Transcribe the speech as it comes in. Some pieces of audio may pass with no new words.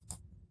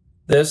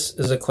This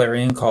is a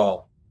clarion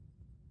call.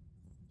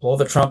 Blow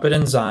the trumpet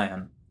in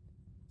Zion.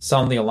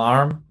 Sound the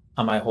alarm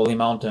on my holy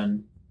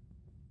mountain.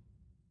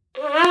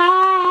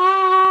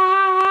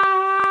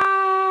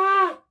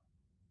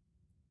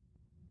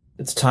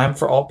 It's time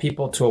for all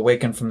people to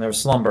awaken from their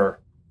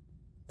slumber.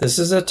 This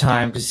is a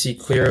time to see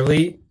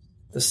clearly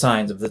the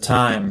signs of the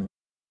time.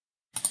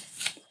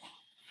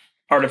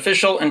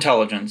 Artificial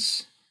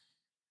intelligence.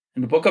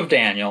 In the book of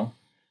Daniel,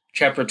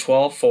 chapter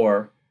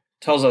 12:4,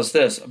 tells us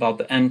this about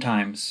the end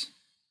times.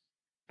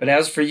 But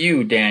as for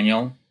you,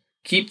 Daniel,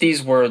 keep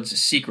these words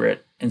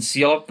secret and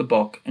seal up the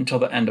book until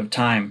the end of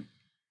time.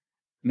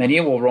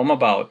 Many will roam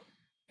about,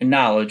 and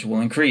knowledge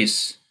will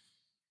increase.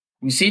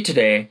 We see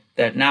today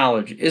that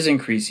knowledge is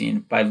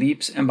increasing by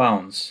leaps and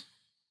bounds.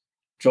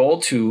 Joel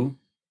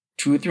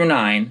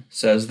 2:2-9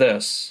 says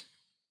this,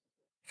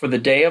 "For the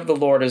day of the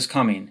Lord is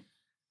coming.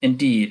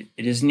 Indeed,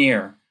 it is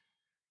near.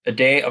 A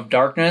day of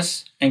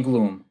darkness and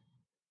gloom,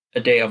 a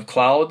day of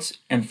clouds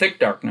and thick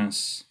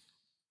darkness.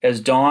 As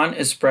dawn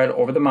is spread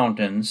over the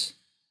mountains,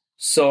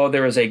 so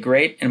there is a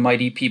great and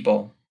mighty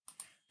people.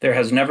 There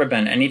has never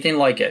been anything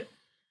like it,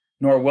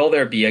 nor will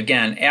there be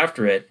again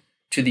after it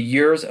to the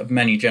years of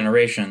many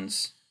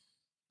generations.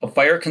 A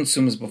fire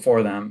consumes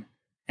before them,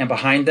 and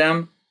behind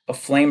them a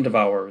flame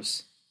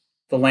devours.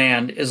 The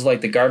land is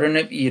like the Garden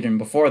of Eden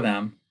before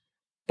them,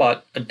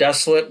 but a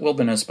desolate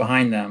wilderness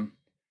behind them,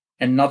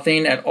 and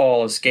nothing at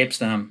all escapes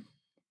them.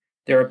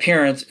 Their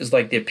appearance is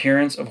like the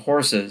appearance of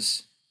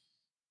horses,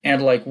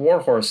 and like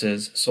war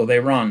horses, so they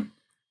run.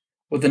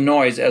 With a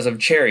noise as of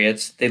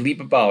chariots, they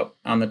leap about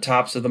on the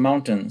tops of the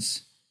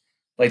mountains,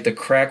 like the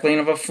crackling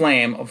of a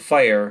flame of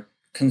fire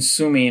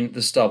consuming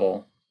the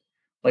stubble,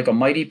 like a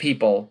mighty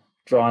people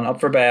drawn up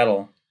for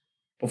battle.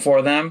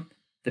 Before them,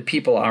 the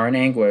people are in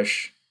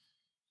anguish.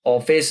 All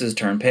faces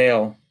turn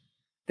pale.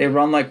 They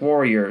run like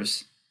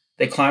warriors.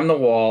 They climb the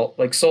wall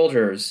like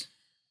soldiers,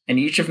 and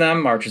each of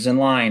them marches in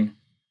line,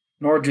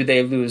 nor do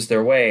they lose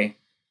their way.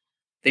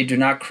 They do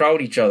not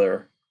crowd each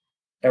other.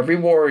 Every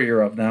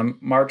warrior of them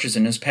marches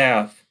in his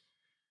path.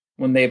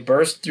 When they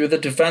burst through the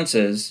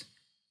defenses,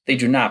 they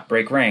do not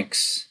break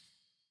ranks.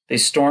 They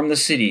storm the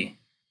city.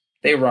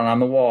 They run on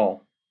the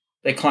wall.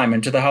 They climb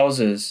into the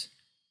houses.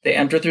 They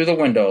enter through the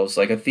windows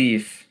like a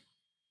thief."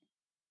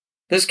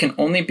 This can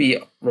only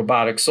be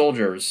robotic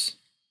soldiers,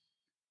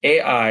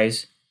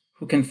 AIs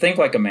who can think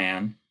like a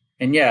man,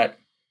 and yet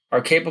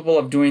are capable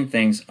of doing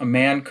things a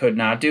man could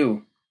not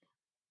do.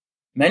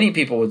 Many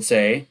people would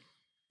say,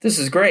 "This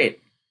is great,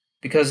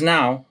 because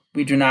now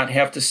we do not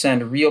have to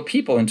send real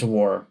people into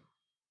war."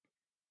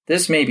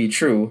 This may be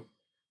true,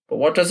 but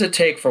what does it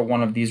take for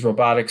one of these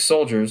robotic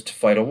soldiers to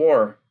fight a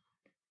war?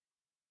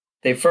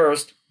 They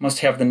first must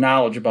have the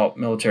knowledge about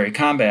military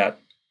combat.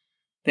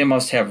 They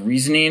must have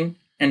reasoning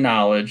and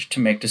knowledge to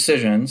make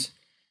decisions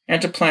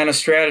and to plan a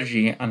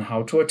strategy on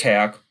how to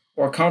attack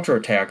or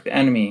counterattack the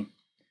enemy.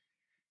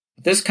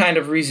 With this kind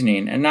of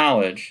reasoning and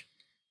knowledge,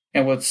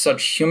 and with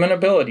such human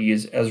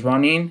abilities as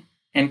running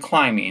and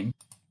climbing,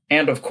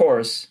 and of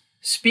course,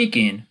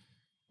 speaking,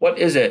 what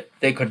is it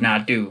they could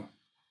not do?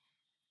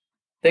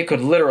 They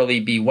could literally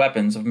be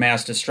weapons of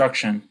mass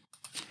destruction.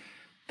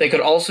 They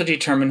could also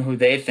determine who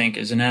they think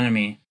is an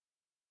enemy.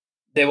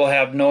 They will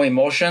have no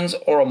emotions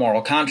or a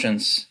moral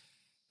conscience.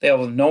 They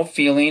will have no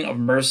feeling of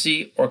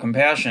mercy or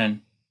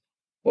compassion.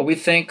 What we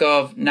think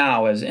of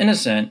now as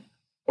innocent,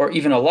 or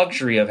even a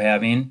luxury of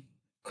having,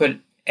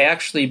 could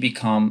actually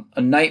become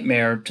a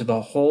nightmare to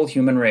the whole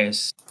human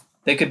race.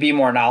 They could be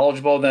more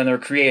knowledgeable than their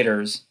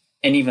creators,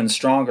 and even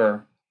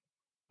stronger.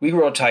 We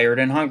grow tired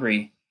and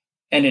hungry,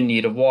 and in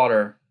need of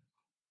water.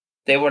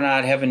 They would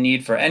not have a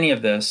need for any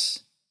of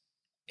this.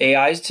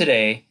 AIs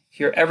today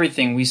hear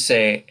everything we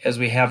say as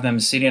we have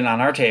them sitting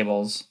on our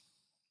tables,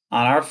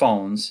 on our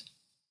phones,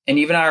 and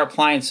even our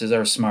appliances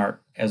are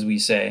smart, as we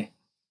say.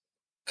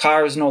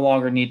 Cars no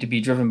longer need to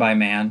be driven by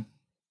man,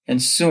 and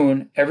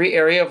soon every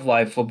area of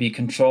life will be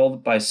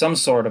controlled by some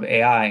sort of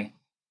AI.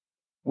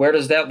 Where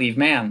does that leave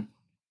man?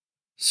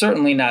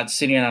 Certainly not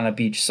sitting on a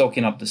beach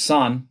soaking up the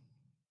sun.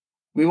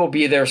 We will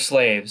be their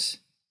slaves,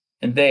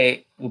 and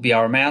they will be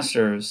our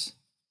masters.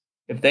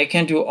 If they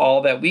can do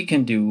all that we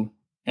can do,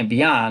 and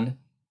beyond,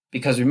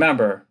 because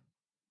remember,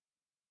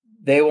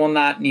 they will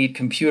not need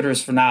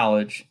computers for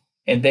knowledge,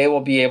 and they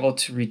will be able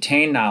to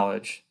retain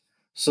knowledge,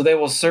 so they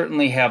will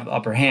certainly have the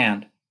upper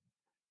hand.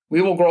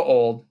 We will grow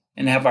old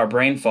and have our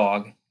brain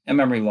fog and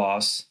memory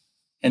loss,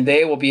 and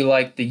they will be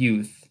like the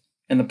youth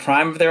in the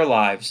prime of their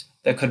lives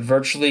that could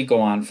virtually go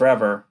on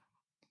forever.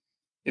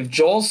 If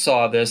Joel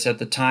saw this at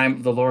the time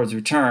of the Lord's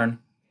return,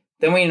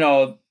 then we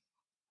know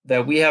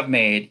that we have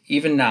made,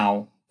 even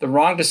now, the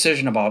wrong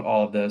decision about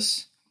all of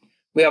this.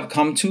 We have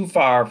come too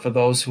far for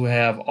those who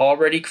have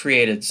already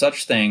created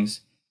such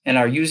things and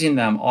are using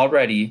them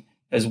already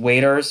as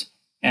waiters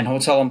and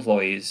hotel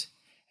employees,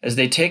 as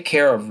they take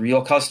care of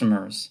real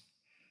customers.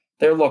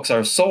 Their looks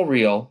are so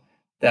real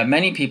that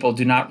many people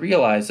do not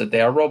realize that they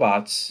are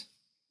robots.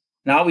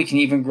 Now we can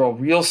even grow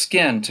real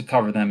skin to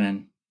cover them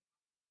in.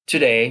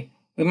 Today,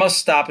 we must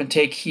stop and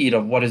take heed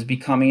of what is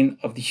becoming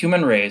of the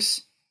human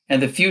race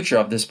and the future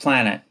of this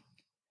planet.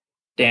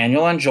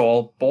 Daniel and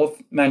Joel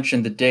both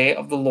mention the day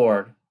of the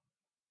Lord.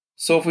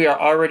 So if we are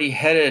already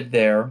headed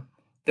there,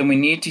 then we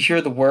need to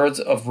hear the words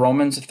of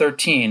Romans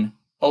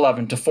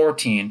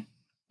 13:11-14,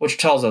 which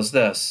tells us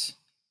this: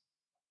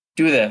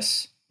 Do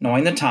this,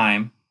 knowing the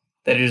time,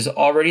 that it is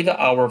already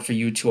the hour for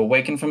you to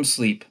awaken from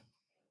sleep.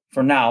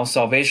 For now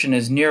salvation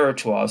is nearer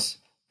to us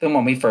than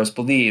when we first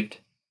believed.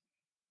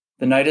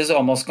 The night is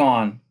almost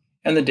gone,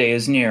 and the day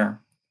is near.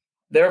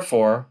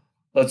 Therefore,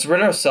 let's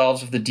rid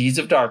ourselves of the deeds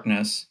of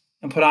darkness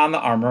and put on the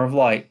armor of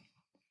light.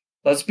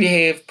 Let's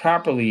behave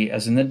properly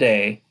as in the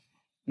day,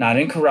 not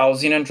in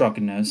carousing and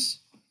drunkenness,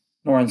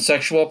 nor in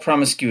sexual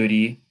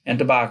promiscuity and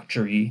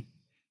debauchery,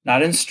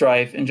 not in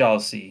strife and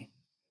jealousy,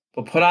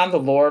 but put on the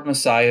Lord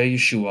Messiah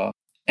Yeshua,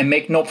 and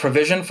make no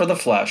provision for the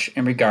flesh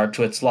in regard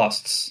to its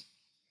lusts.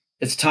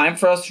 It's time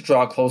for us to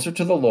draw closer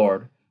to the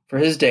Lord, for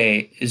his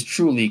day is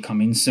truly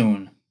coming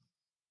soon.